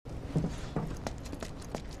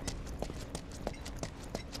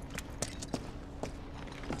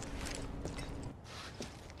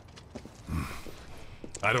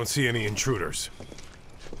I don't see any intruders.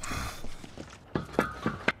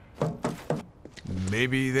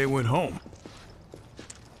 Maybe they went home.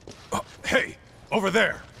 Oh, hey! Over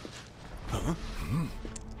there! Huh?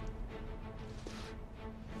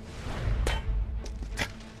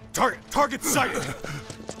 Target sighted!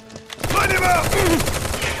 Find him out!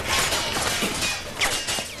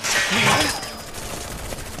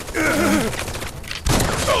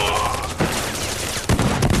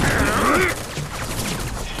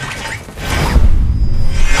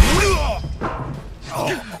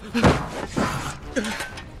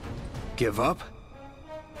 Give up?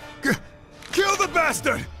 Kill the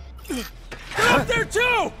bastard! Get up there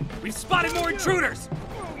too! We've spotted more intruders!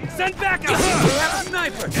 Send backup! We have a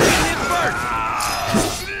sniper! Get him first!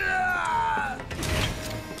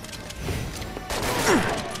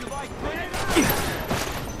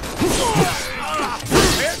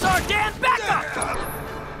 Where's our damn backup?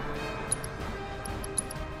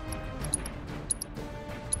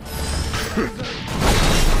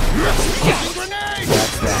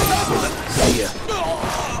 That's that. See ya.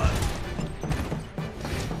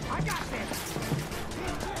 I got this!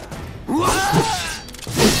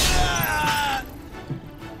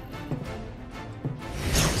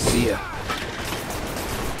 See ya.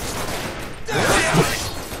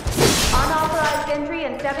 Unauthorized entry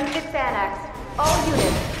in 7-6 Annex. All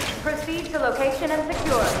units, proceed to location and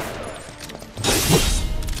secure.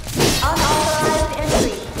 Unauthorized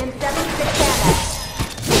entry in 7-6 Annex.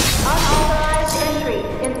 Unauthorized entry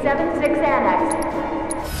in 7-6 Annex.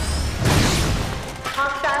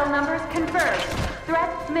 Hostile numbers confirmed.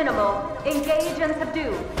 Threat minimal. Engage and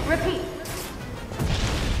subdue. Repeat.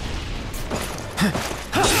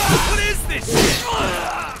 What is this shit?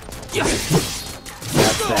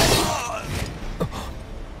 That's that.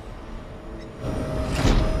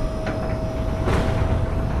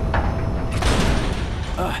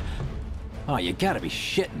 Oh, you gotta be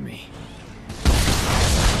shitting me.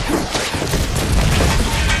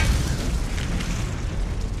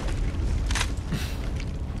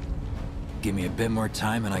 Give me a bit more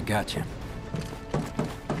time and I got you.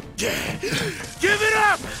 Give it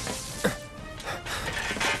up!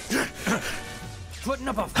 Putting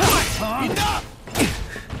up a fight, huh? Enough!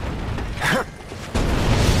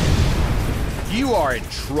 You are in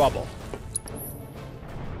trouble.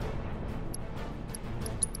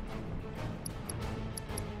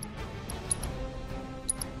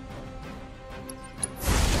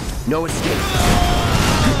 No escape.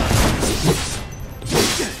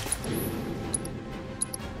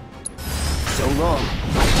 So long.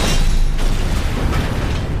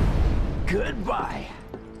 Goodbye.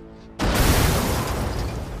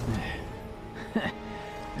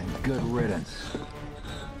 And good riddance.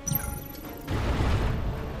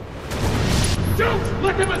 Don't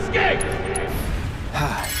let them escape!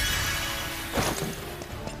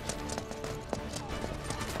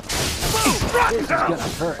 This is gonna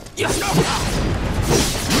hurt.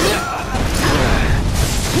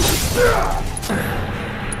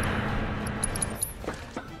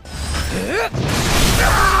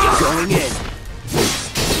 Going in.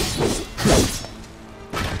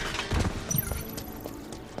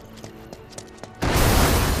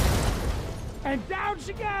 And down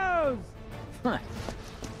she goes!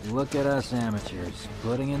 Look at us amateurs,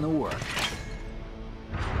 putting in the work.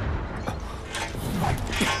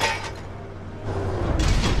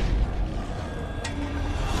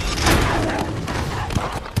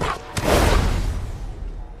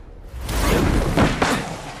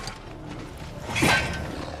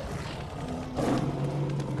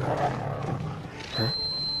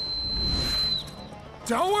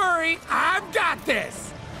 Don't worry, I've got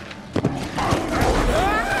this!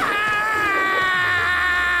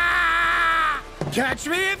 Catch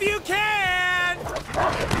me if you can!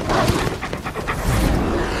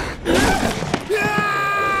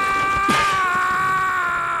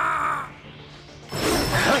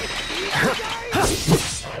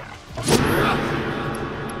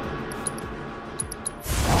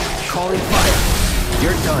 Calling fire.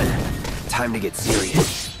 You're done. Time to get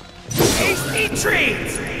serious. Tasty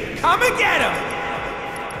treats! Come and get 'em!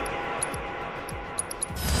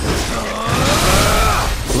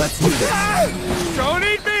 Let's do this. Don't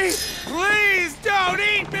eat me! Please don't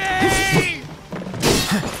eat me!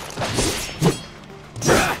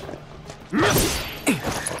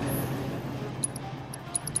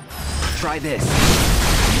 Try this.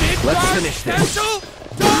 Mid-bar Let's finish this. special?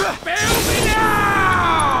 Don't fail me now!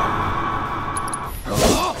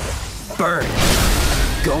 Burn.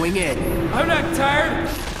 Going in. I'm not tired.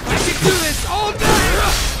 I can do this all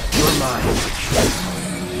night! You're mine.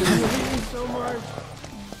 So much.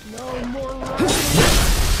 No more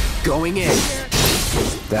running. Going in.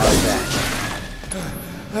 That was that.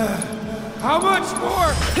 How much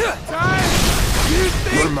more time do you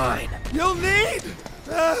think You're mine. you'll need?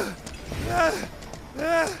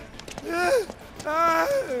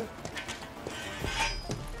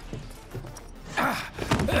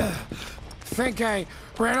 Think I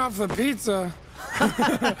ran off the pizza.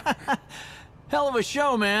 Hell of a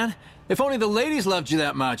show, man. If only the ladies loved you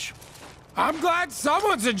that much. I'm glad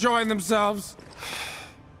someone's enjoying themselves.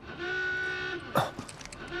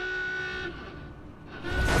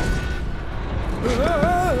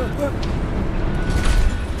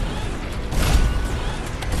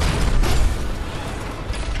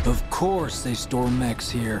 Of course they store mechs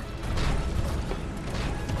here.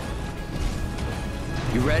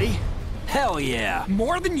 You ready? Hell yeah!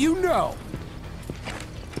 More than you know.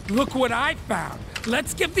 Look what I found.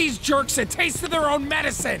 Let's give these jerks a taste of their own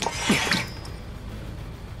medicine.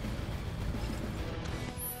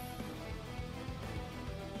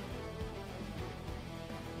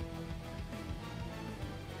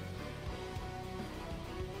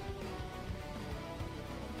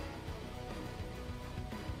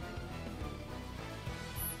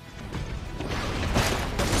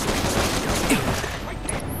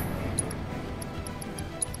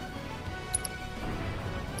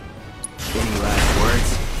 Any last words?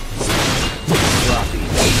 Sloppy.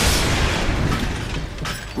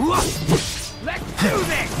 Let's do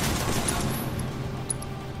this!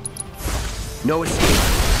 No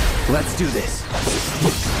escape. Let's do this.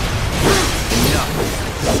 Enough.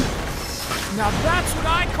 Now that's what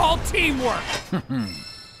I call teamwork.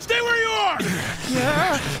 Stay where you are!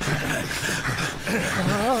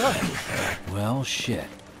 Well, shit.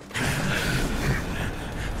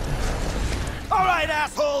 All right,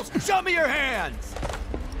 assholes, show me your hands!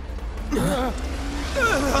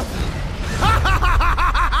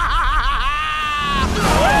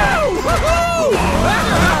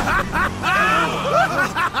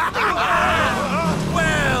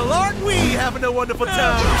 Well, aren't we having a wonderful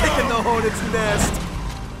time kicking the hornet's nest?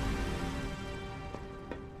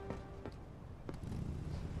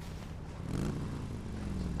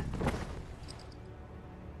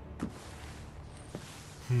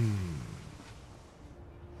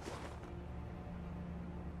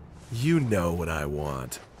 You know what I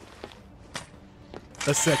want.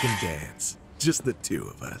 A second dance. Just the two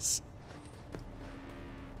of us.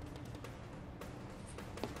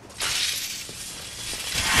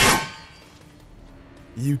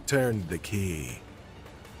 You turned the key.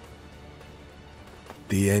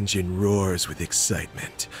 The engine roars with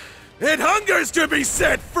excitement. It hungers to be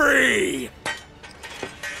set free!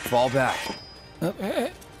 Fall back.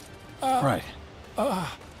 Right.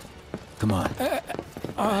 Come on.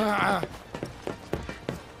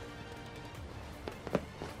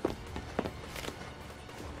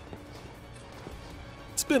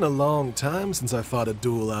 It's been a long time since I fought a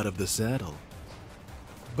duel out of the saddle.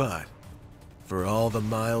 But, for all the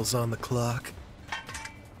miles on the clock,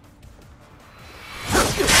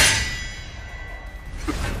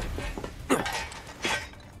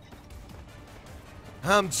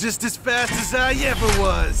 I'm just as fast as I ever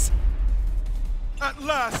was! At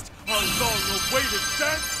last, our long-awaited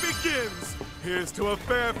dance begins! Here's to a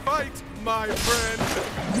fair fight, my friend!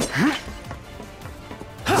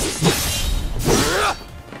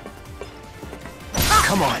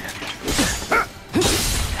 Come on.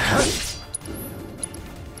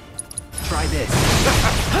 Try this.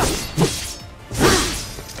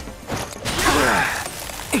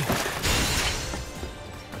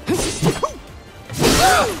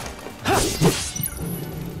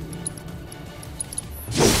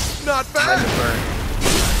 Not bad!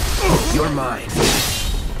 You're mine.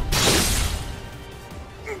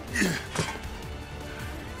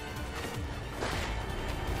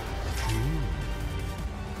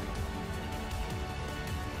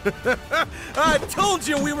 I told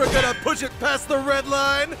you we were gonna push it past the red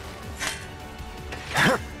line!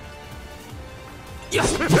 In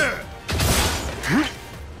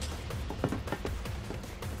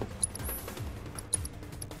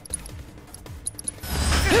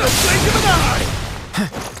the blink of an eye!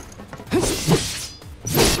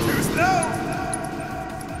 Too slow!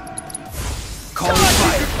 Call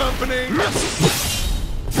fire. Company!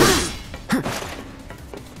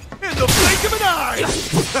 In the blink of an eye!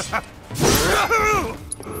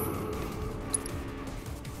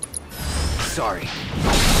 Sorry.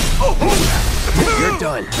 You're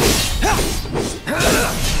done.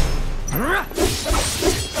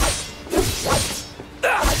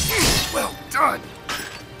 Well done!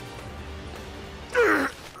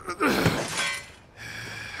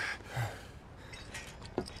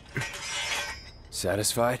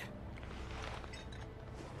 Satisfied?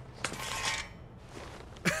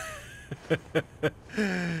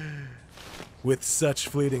 With such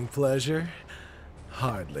fleeting pleasure?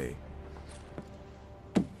 Hardly.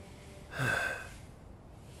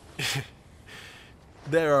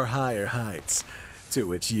 There are higher heights to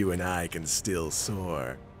which you and I can still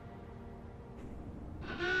soar.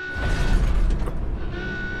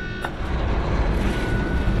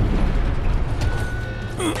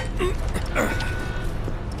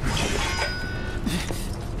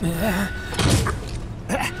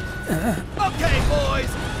 Okay, boys,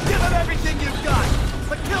 give it everything you've got,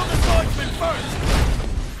 but kill the swordsman first!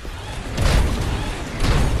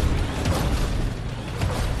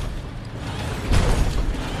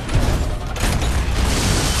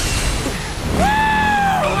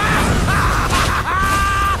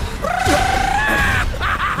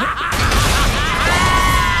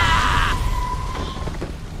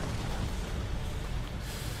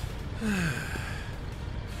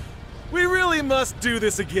 We really must do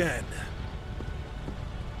this again.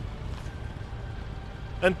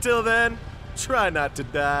 Until then, try not to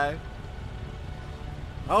die.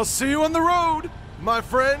 I'll see you on the road, my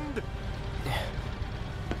friend.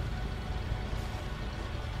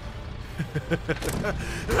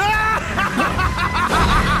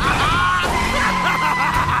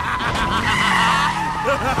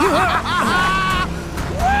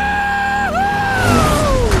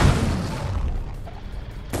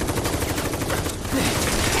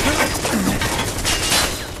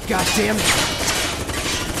 God damn it!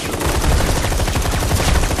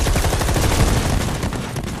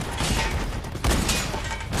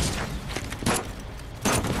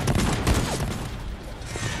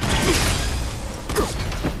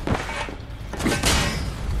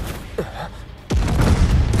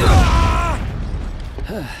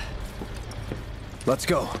 Let's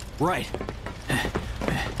go. Right.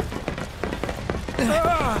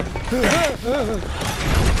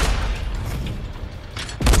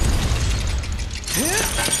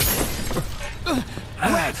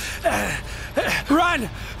 Run!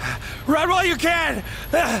 Run while you can!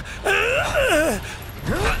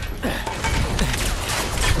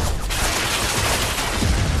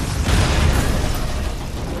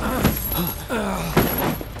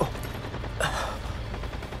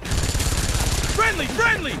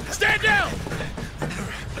 Friendly! Stand down!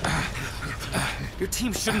 Your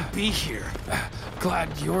team shouldn't be here. Glad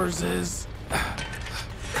yours is.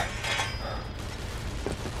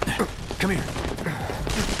 Come here.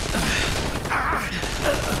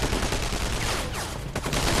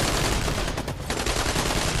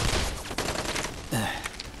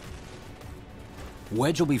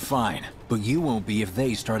 Wedge will be fine, but you won't be if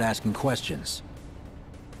they start asking questions.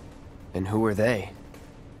 And who are they?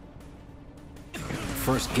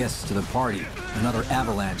 First guests to the party, another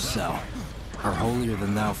avalanche cell. Our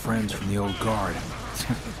holier-than-thou friends from the old guard.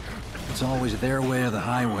 It's always their way or the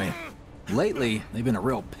highway. Lately, they've been a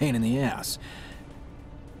real pain in the ass.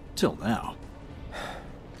 Till now.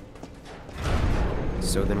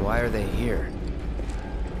 So then why are they here?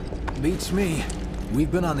 Beats me.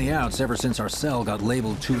 We've been on the outs ever since our cell got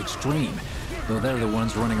labeled too extreme. Though they're the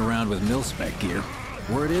ones running around with mil-spec gear.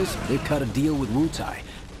 Word is, they cut a deal with Wutai.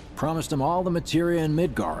 Promised them all the materia in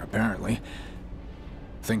Midgar, apparently.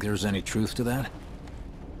 Think there's any truth to that?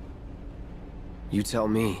 You tell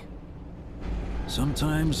me.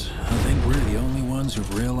 Sometimes, I think we're the only ones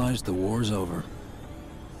who've realized the war's over.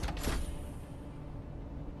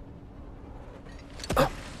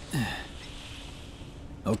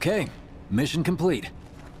 Okay, mission complete.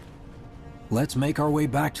 Let's make our way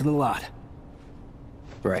back to the lot.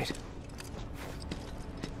 Right.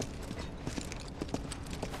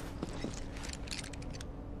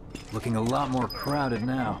 Looking a lot more crowded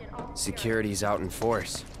now. Security's out in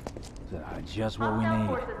force. Just what we Hostile need.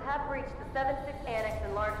 forces have breached the 7-6 Annex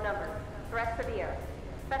in large numbers. Threat severe.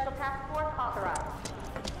 Special task force authorized.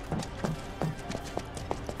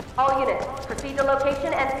 All units, proceed to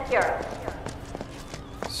location and secure.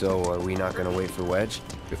 So, are we not gonna wait for Wedge?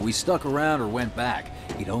 If we stuck around or went back,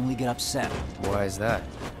 he'd only get upset. Why is that?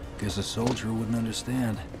 Guess a soldier wouldn't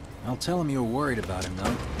understand. I'll tell him you're worried about him,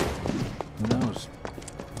 though. Who knows?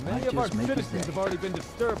 Many of our citizens have already been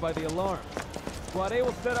disturbed by the alarm. Squad A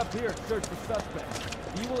will set up here and search for suspects.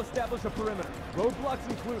 B will establish a perimeter, roadblocks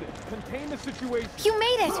included. Contain the situation. You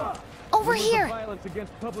made it! Over Rumors of here! Violence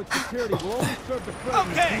against public security will only serve the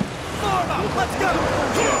friendly. Okay, form up, let's go!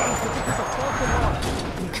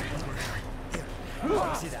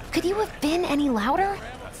 Could you have been any louder?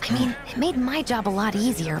 I mean, it made my job a lot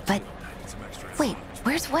easier, but... Wait,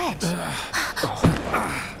 where's Wedge?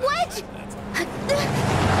 Wedge!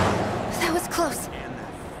 That was close. close.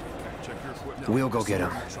 We'll go get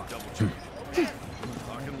him.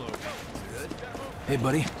 Hey,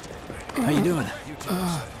 buddy. How you doing?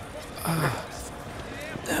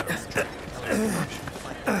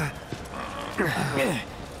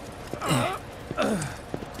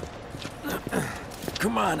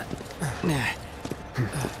 Come on.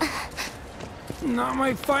 Not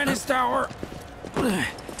my finest hour.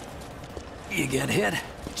 You get hit?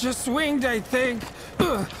 Just swinged, I think.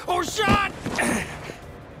 Oh, shot!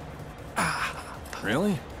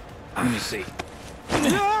 Really? Let me see.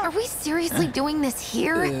 Are we seriously doing this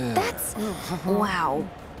here? That's... wow.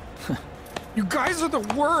 You guys are the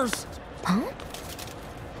worst. Huh?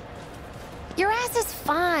 Your ass is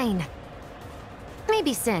fine.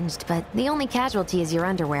 Maybe singed, but the only casualty is your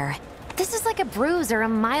underwear. This is like a bruise or a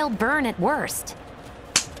mild burn at worst.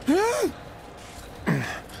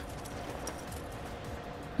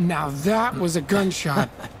 Now that was a gunshot.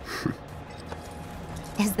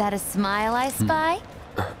 Is that a smile I spy?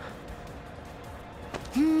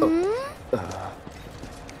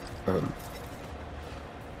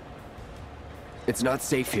 It's not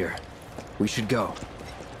safe here. We should go.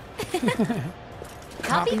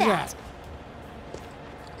 Copy that.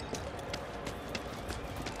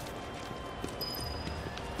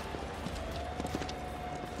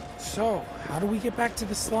 So, how do we get back to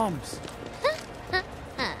the slums?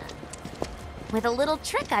 With a little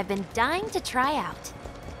trick I've been dying to try out.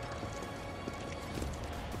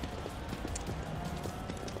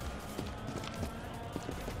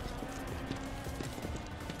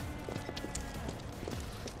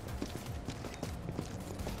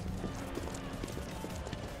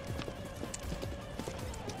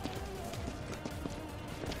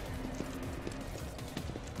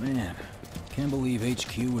 Man, can't believe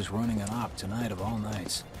HQ was running an op tonight of all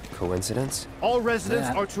nights. Coincidence? All residents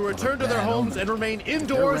are to return to their homes and remain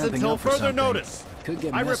indoors until further notice.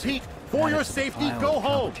 I repeat, for your safety, go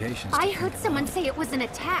home. I heard someone say it was an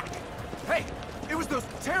attack. Hey, it was those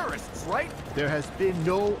terrorists, right? There has been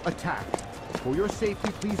no attack. For your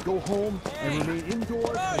safety, please go home and remain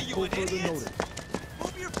indoors until further notice.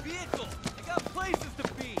 Move your vehicle! I got places to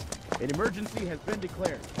be! An emergency has been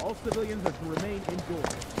declared. All civilians are to remain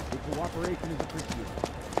indoors. Your cooperation is appreciated.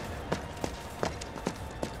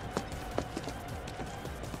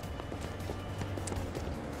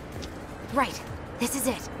 Right, this is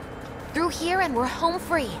it. Through here and we're home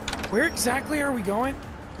free. Where exactly are we going?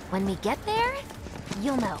 When we get there,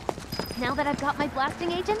 you'll know. Now that I've got my blasting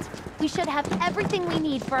agent, we should have everything we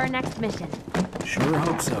need for our next mission. Sure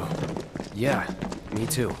hope so. Yeah, me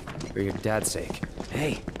too. For your dad's sake.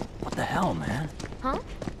 Hey, what the hell, man? Huh?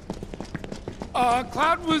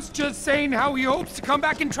 Cloud was just saying how he hopes to come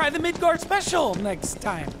back and try the Midgard special next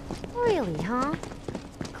time. Really, huh?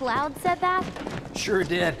 Cloud said that? Sure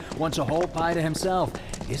did. Wants a whole pie to himself.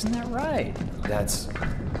 Isn't that right? That's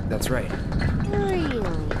right. Really?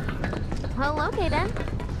 Well, okay then.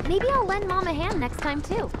 Maybe I'll lend Mom a hand next time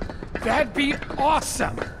too. That'd be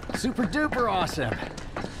awesome. Super duper awesome.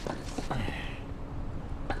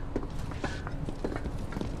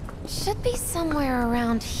 Should be somewhere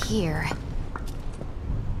around here.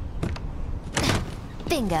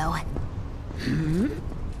 Bingo.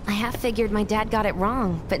 I half figured my dad got it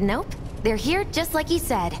wrong, but nope. They're here just like he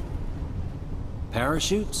said.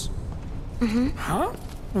 Parachutes? Huh?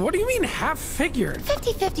 What do you mean half figured?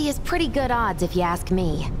 50-50 is pretty good odds if you ask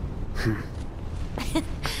me.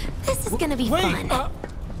 This is gonna be fun.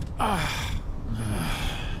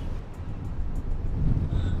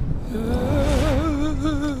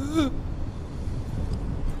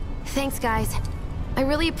 Thanks, guys. I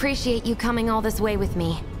really appreciate you coming all this way with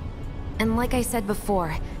me. And like I said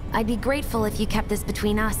before, I'd be grateful if you kept this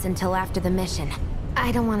between us until after the mission.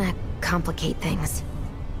 I don't want to complicate things.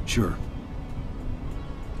 Sure.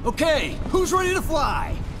 Okay, who's ready to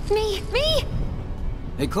fly? Me!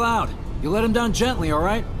 Hey, Cloud, you let him down gently, all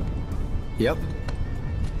right? Yep.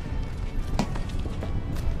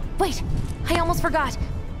 Wait, I almost forgot.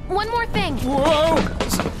 One more thing. Whoa!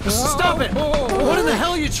 Stop it! What in the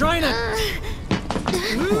hell are you trying to...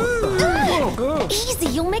 Easy,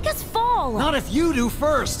 you'll make us fall. Not if you do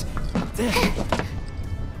first.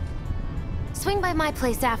 Swing by my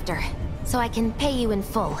place after, so I can pay you in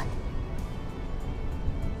full.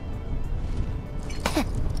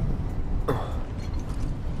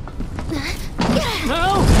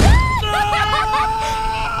 No!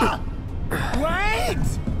 Wait!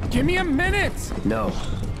 Give me a minute! No.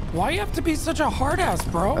 Why you have to be such a hard-ass,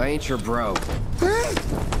 bro? I ain't your bro.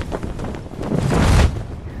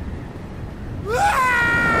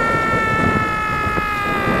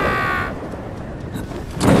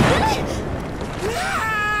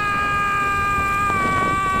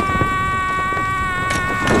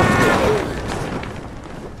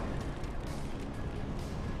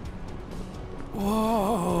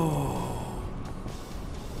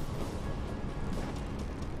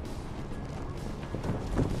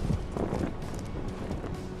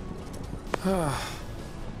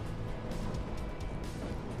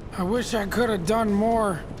 I wish I could have done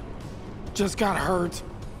more. Just got hurt.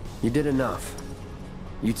 You did enough.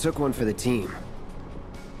 You took one for the team.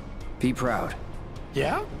 Be proud.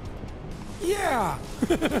 Yeah? Yeah!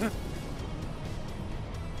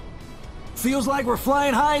 Feels like we're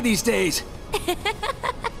flying high these days.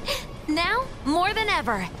 Now, more than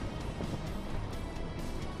ever.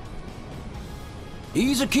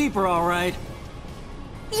 He's a keeper, all right.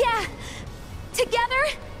 Yeah! Together,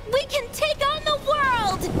 we can take on the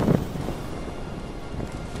world!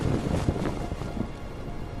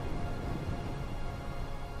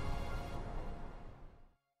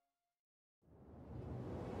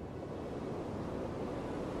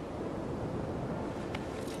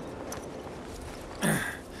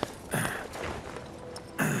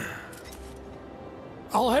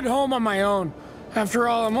 I'll head home on my own. After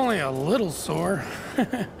all, I'm only a little sore.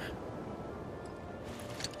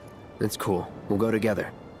 It's cool. We'll go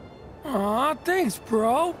together. Aw, thanks,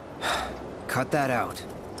 bro. Cut that out.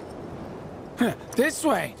 This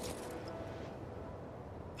way.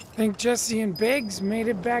 Think Jesse and Biggs made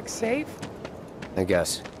it back safe? I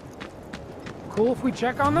guess. Cool if we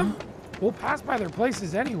check on them? We'll pass by their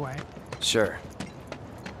places anyway. Sure.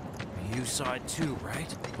 You saw it too,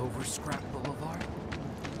 right? Over Scrap Boulevard?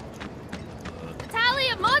 Tally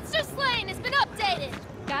of monster slain has been updated.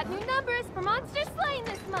 Got new numbers for monster slain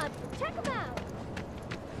this month. Check them out.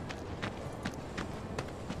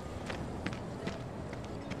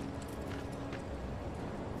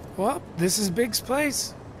 Well, this is Big's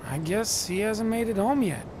place. I guess he hasn't made it home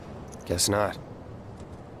yet. Guess not.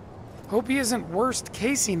 Hope he isn't worst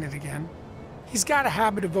casing it again. He's got a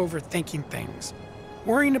habit of overthinking things,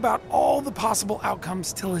 worrying about all the possible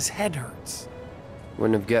outcomes till his head hurts.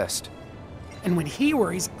 Wouldn't have guessed. And when he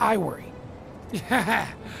worries, I worry.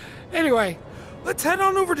 Anyway, let's head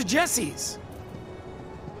on over to Jesse's.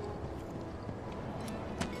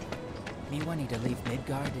 Me wanting to leave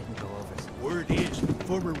Midgard didn't go over. Word is, the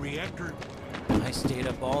former reactor... I stayed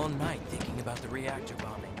up all night thinking about the reactor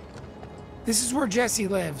bombing. This is where Jesse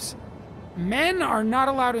lives. Men are not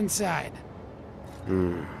allowed inside.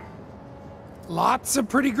 Lots of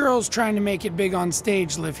pretty girls trying to make it big on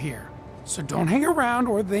stage live here. So don't hang around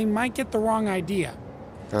or they might get the wrong idea.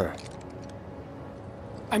 Huh.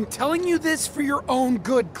 I'm telling you this for your own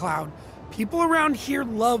good, Cloud. People around here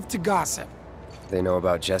love to gossip. They know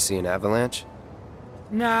about Jesse and Avalanche?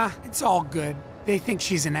 Nah, it's all good. They think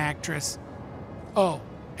she's an actress. Oh,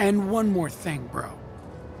 and one more thing, bro.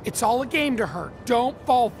 It's all a game to her. Don't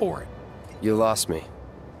fall for it. You lost me.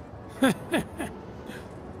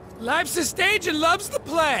 Life's a stage and love's the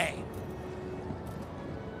play.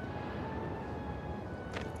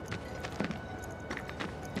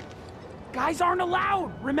 Guys aren't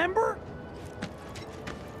allowed, remember?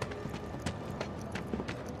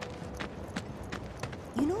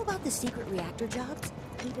 You know about the secret reactor jobs?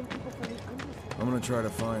 Even people from the underground. I'm gonna try to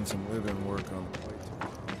find some live-in work on the plate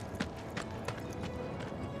tomorrow.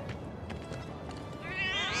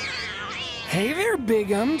 Hey there,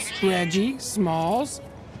 Bigums, Reggie, Smalls.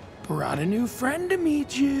 Brought a new friend to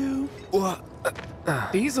meet you. What?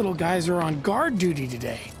 These little guys are on guard duty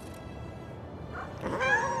today.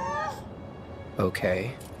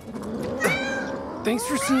 Okay. Thanks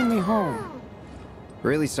for seeing me home.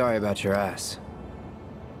 Really sorry about your ass.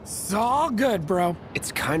 It's all good, bro.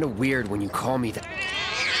 It's kind of weird when you call me that.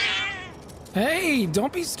 Hey,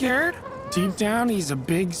 don't be scared. Deep down, he's a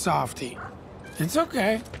big softie. It's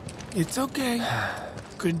okay. It's okay.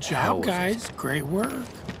 Good job, guys. Great work.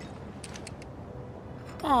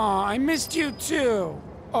 Aw, I missed you too.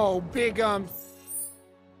 Oh, Bigums.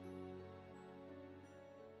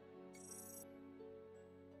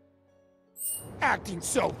 Acting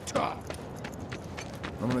so tough.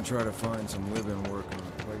 I'm gonna try to find some live-in work on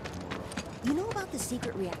the plate tomorrow. You know about the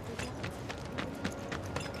secret reactor jobs?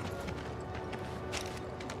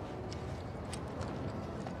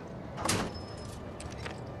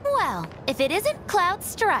 Well, if it isn't Cloud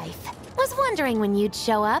Strife. Was wondering when you'd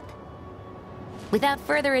show up. Without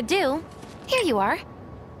further ado, here you are.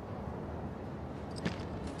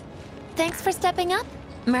 Thanks for stepping up,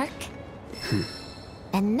 Merc.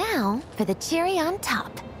 And now for the cherry on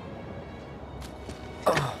top.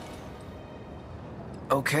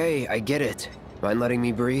 Okay, I get it. Mind letting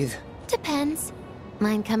me breathe? Depends.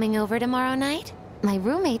 Mind coming over tomorrow night? My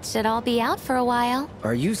roommates should all be out for a while.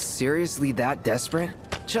 Are you seriously that desperate?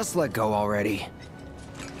 Just let go already.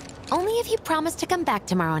 Only if you promise to come back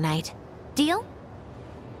tomorrow night. Deal?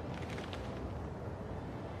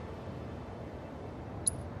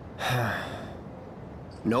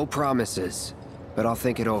 No promises, but I'll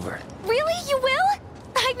think it over. Really? You will?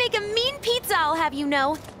 I'd make a mean pizza, I'll have you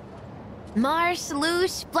know. Marsh,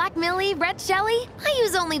 Loosh, Black Millie, Red Shelly. I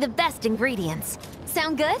use only the best ingredients.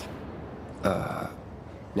 Sound good?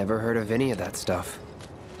 Never heard of any of that stuff.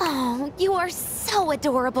 Oh, you are so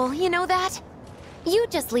adorable, you know that? You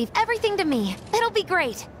just leave everything to me. It'll be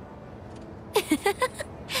great.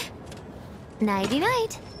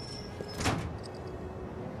 Nighty-night.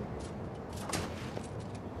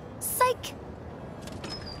 Psych.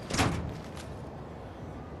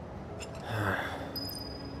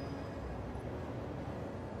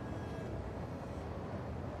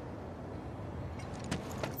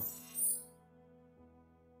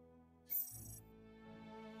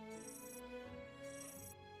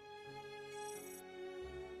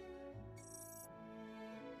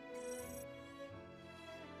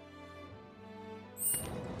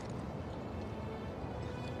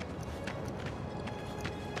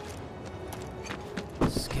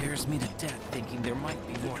 Scares me to death thinking there might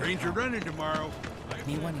be more. Trains are running tomorrow.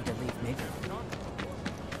 Me wanting to leave maybe.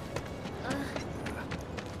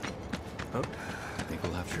 Oh, I think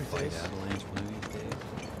we'll have to fight Avalanche one of these days.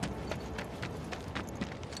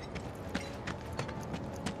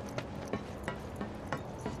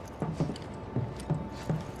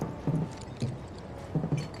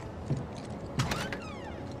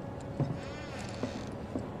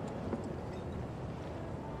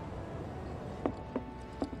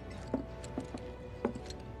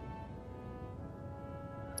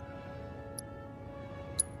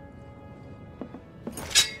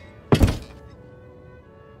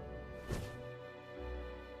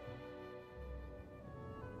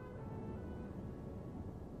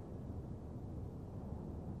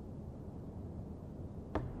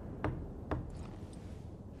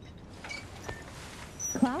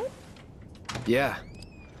 Cloud? Yeah,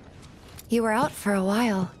 You were out for a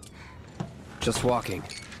while. just walking.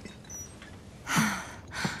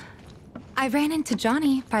 I ran into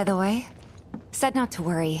Johnny, by the way. Said not to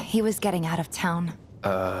worry. He was getting out of town.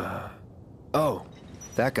 Oh,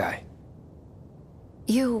 that guy.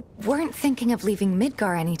 You weren't thinking of leaving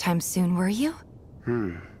Midgar anytime soon, were you?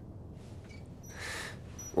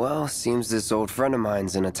 Well, seems this old friend of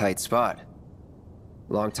mine's in a tight spot.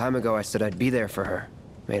 Long time ago, I said I'd be there for her.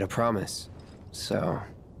 Made a promise. So...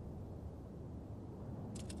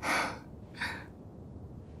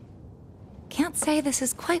 Can't say this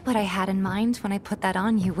is quite what I had in mind when I put that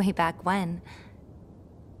on you way back when.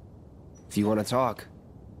 if you want to talk,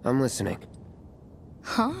 I'm listening.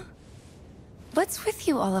 Huh? What's with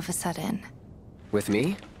you all of a sudden? With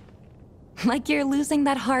me? Like you're losing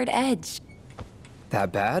that hard edge.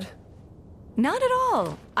 That bad? Not at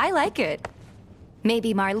all. I like it.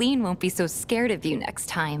 Maybe Marlene won't be so scared of you next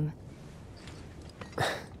time.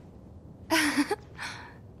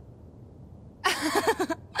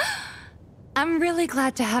 I'm really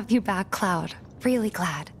glad to have you back, Cloud. Really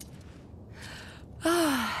glad.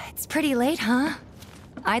 Oh, it's pretty late, huh?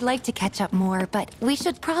 I'd like to catch up more, but we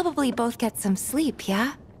should probably both get some sleep,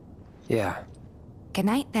 yeah? Yeah. Good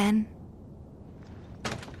night, then.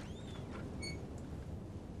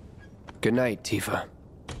 Good night, Tifa.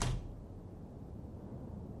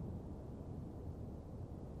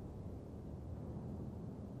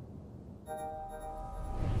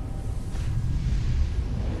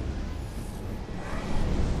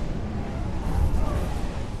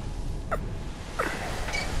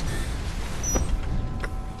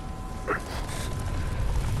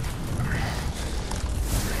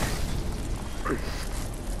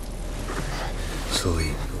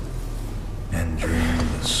 Sleep and dream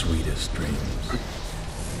the sweetest dreams.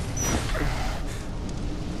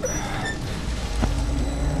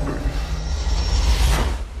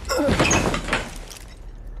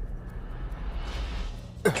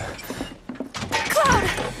 Cloud!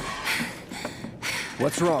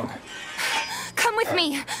 What's wrong? Come with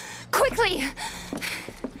me! Quickly!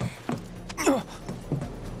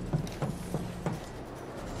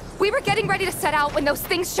 We were getting ready to set out when those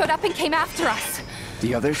things showed up and came after us.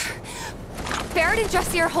 The others? Barrett and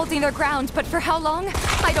Jesse are holding their ground, but for how long?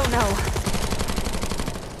 I don't know.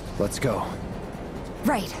 Let's go.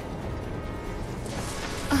 Right.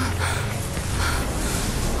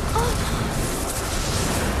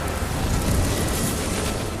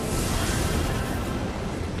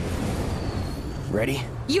 Ready?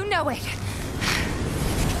 You know it.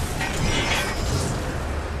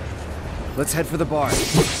 Let's head for the bar.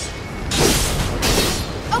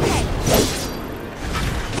 Okay.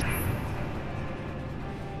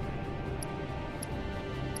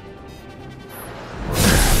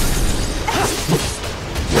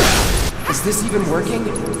 Is this even working?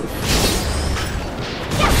 You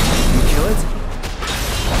kill it?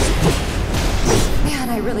 Man,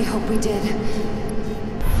 I really hope we did.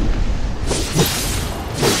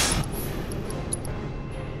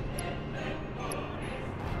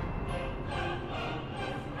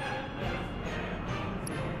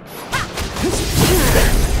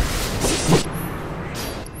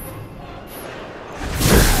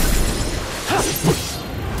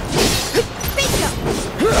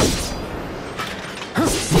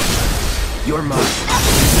 are mine.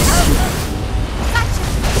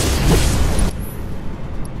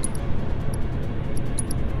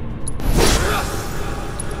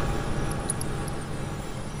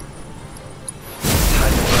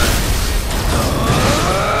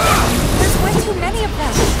 There's way too many of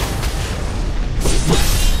them.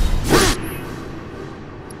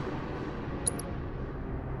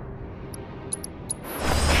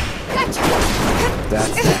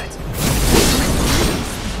 That's that.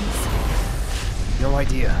 No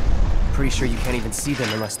idea. Pretty sure you can't even see them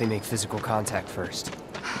unless they make physical contact first.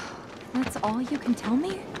 That's all you can tell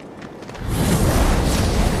me?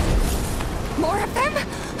 More of them?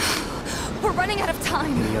 We're running out of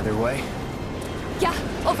time. Any other way? Yeah,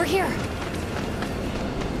 over here.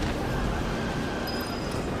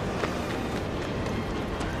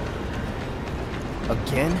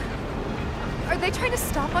 Again? Are they trying to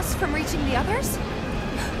stop us from reaching the others?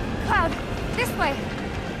 Cloud, this way.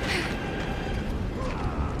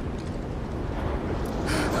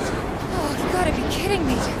 Oh, you gotta be kidding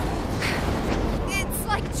me. It's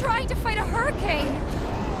like trying to fight a hurricane.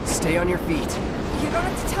 Stay on your feet. You don't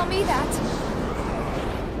have to tell me that.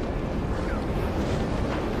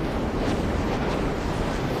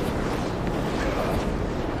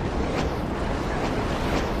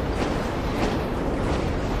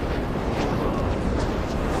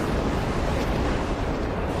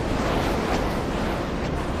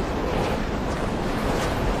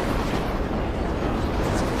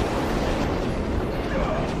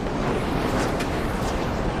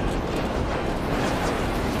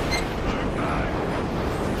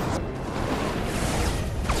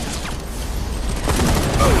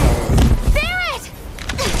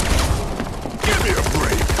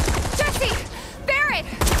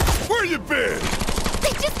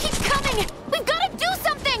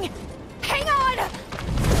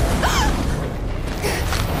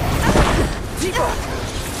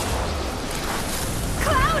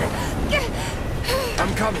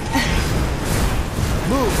 I'm coming.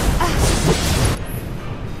 Move.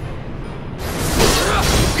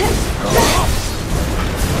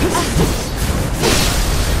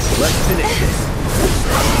 Let's finish this.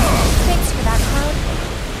 Thanks for that, Cloud.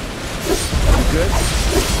 You good?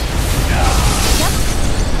 Yep.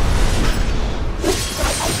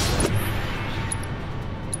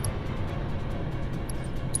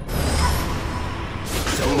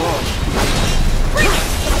 So long.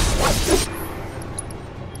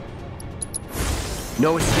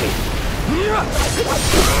 No escape.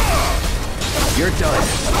 You're done.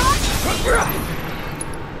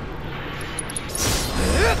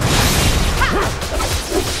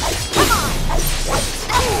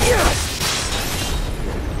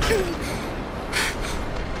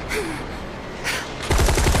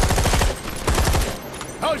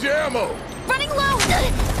 How's your ammo? Running low!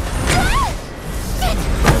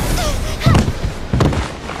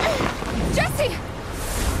 Jesse!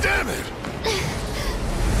 Damn it!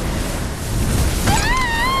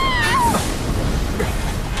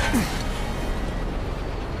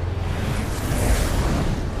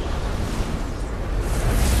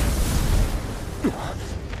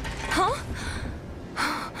 Huh?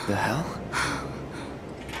 The hell?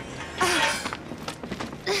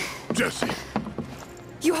 Jesse!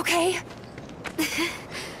 You okay?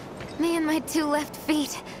 Me and my two left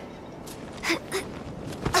feet.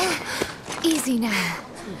 Easy now.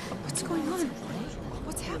 What's going on?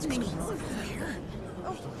 What's happening?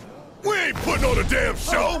 We ain't putting on a damn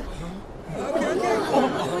show!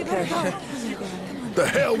 The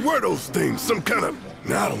hell were those things? Some kind of...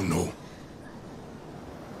 I don't know.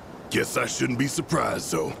 Guess I shouldn't be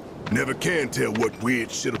surprised, though. Never can tell what weird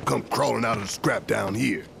shit'll come crawling out of the scrap down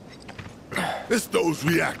here. It's those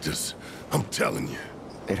reactors, I'm telling you.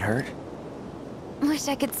 It hurt? Wish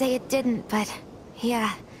I could say it didn't, but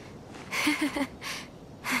yeah.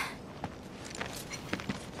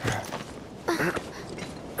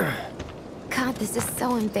 God, this is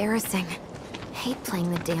so embarrassing. Hate playing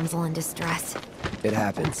the damsel in distress. It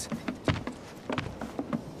happens.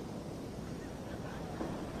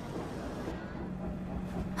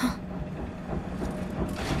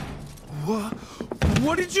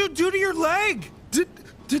 What did you do to your leg?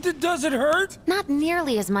 Does it hurt? Not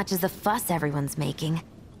nearly as much as the fuss everyone's making.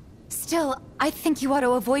 Still, I think you ought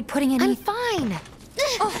to avoid putting any— I'm fine!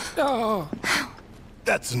 Oh.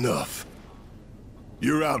 That's enough.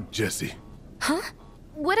 You're out, Jesse. Huh?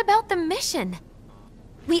 What about the mission?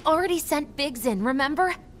 We already sent Biggs in,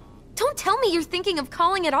 remember? Don't tell me you're thinking of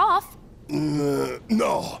calling it off.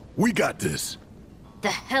 No, we got this.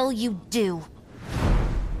 The hell you do.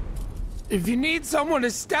 If you need someone to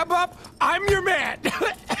step up, I'm your man.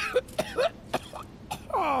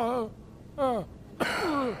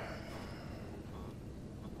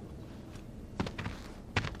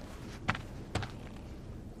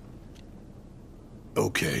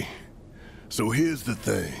 Okay, so here's the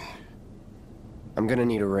thing. I'm gonna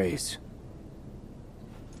need a raise.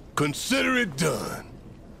 Consider it done.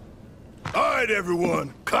 All right,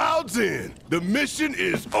 everyone, clouds in. The mission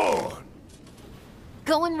is on.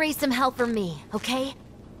 Go and raise some hell for me, okay?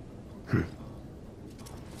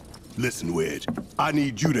 Listen, Wedge, I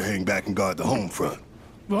need you to hang back and guard the home front.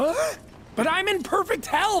 What? But I'm in perfect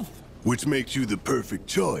health! Which makes you the perfect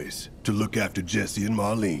choice to look after Jesse and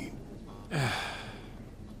Marlene.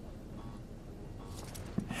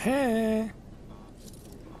 Hey.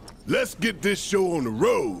 Let's get this show on the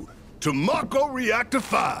road to Mako Reactor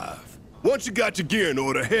 5. Once you got your gear in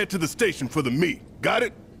order, head to the station for the meet. Got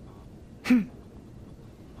it?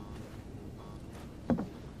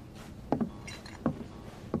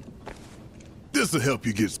 This'll help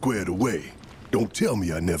you get squared away. Don't tell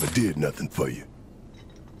me I never did nothing for you.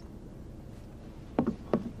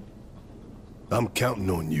 I'm counting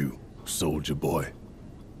on you, soldier boy.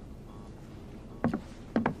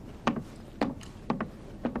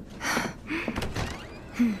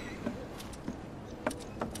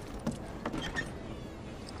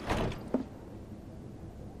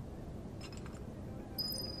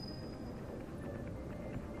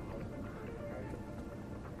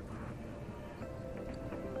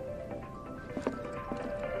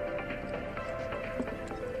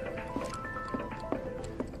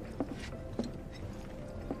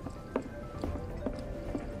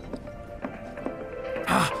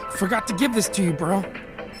 Forgot to give this to you, bro.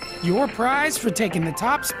 Your prize for taking the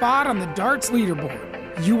top spot on the darts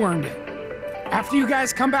leaderboard. You earned it. After you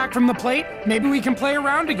guys come back from the plate, maybe we can play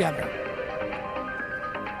around together.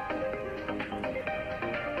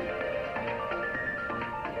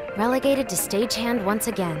 Relegated to stagehand once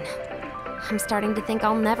again. I'm starting to think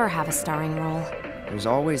I'll never have a starring role. There's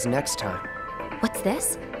always next time. What's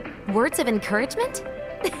this? Words of encouragement?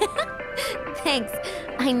 Thanks.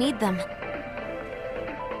 I need them.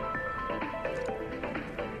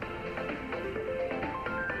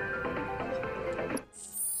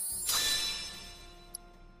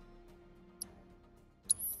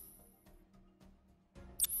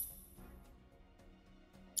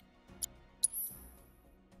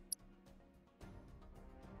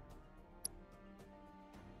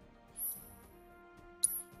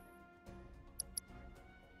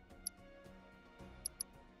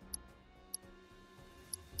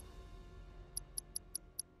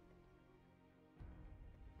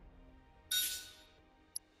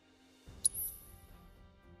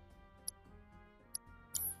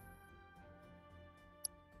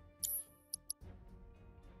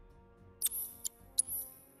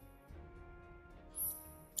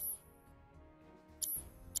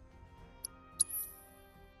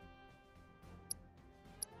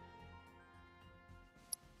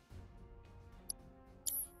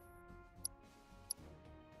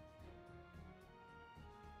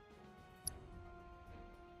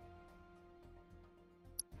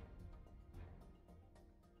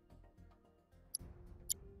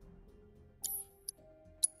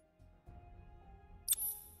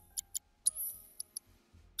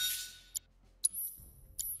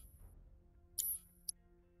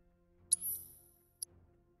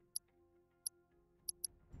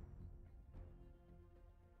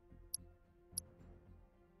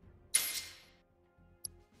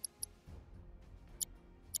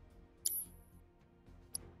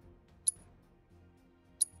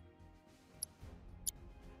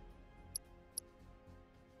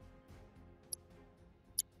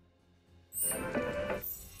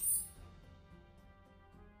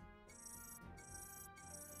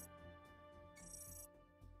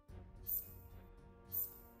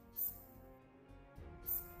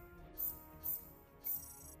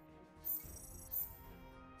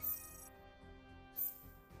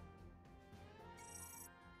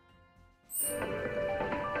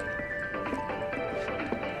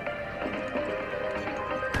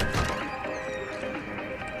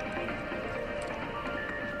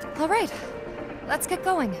 All right, let's get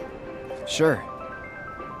going. Sure.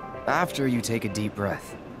 After you take a deep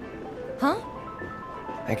breath. Huh?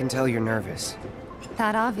 I can tell you're nervous.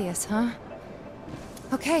 That obvious, huh?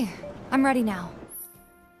 Okay, I'm ready now.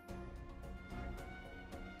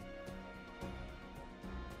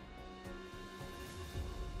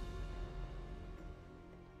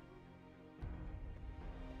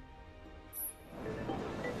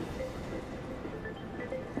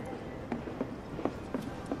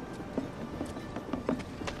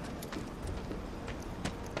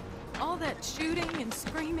 All that shooting and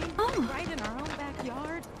screaming right in our own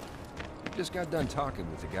backyard. just got done talking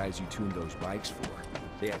with the guys you tuned those bikes for.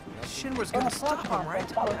 They had Shinra's gonna stop them,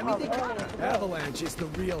 right? I mean, they gotta. Avalanche is the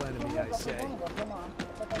real enemy, I say.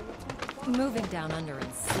 Moving down under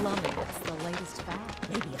and slumming, that's the latest fad.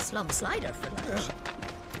 Maybe a slum slider for lunch.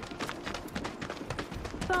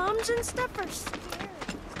 Bombs and stuffers.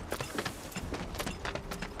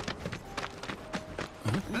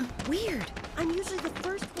 Weird. I'm usually the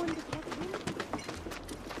first one to get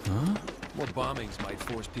in. Huh? More bombings might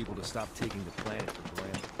force people to stop taking the planet for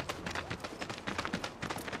granted.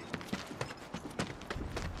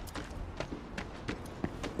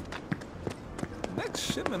 Next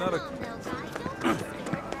shipment ought to...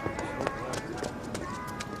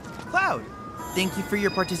 Cloud, thank you for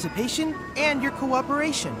your participation and your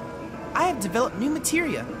cooperation. I have developed new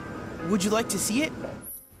materia. Would you like to see it?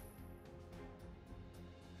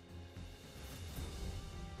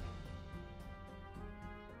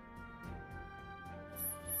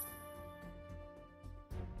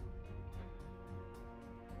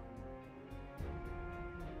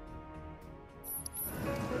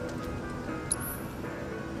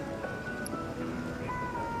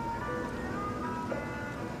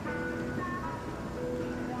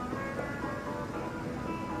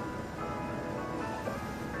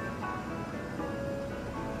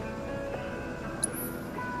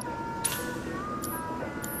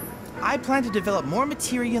 I plan to develop more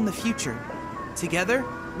materia in the future. Together,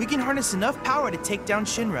 we can harness enough power to take down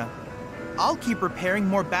Shinra. I'll keep preparing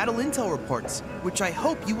more battle intel reports, which I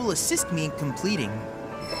hope you will assist me in completing.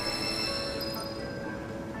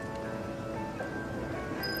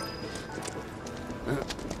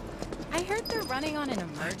 I heard they're running on an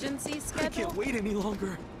emergency schedule. I can't wait any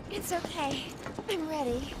longer. It's okay. I'm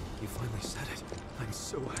ready. You finally said it. I'm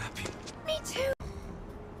so happy. Me too.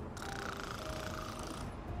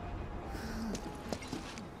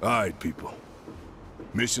 All right, people.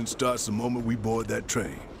 Mission starts the moment we board that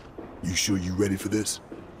train. You sure you ready for this?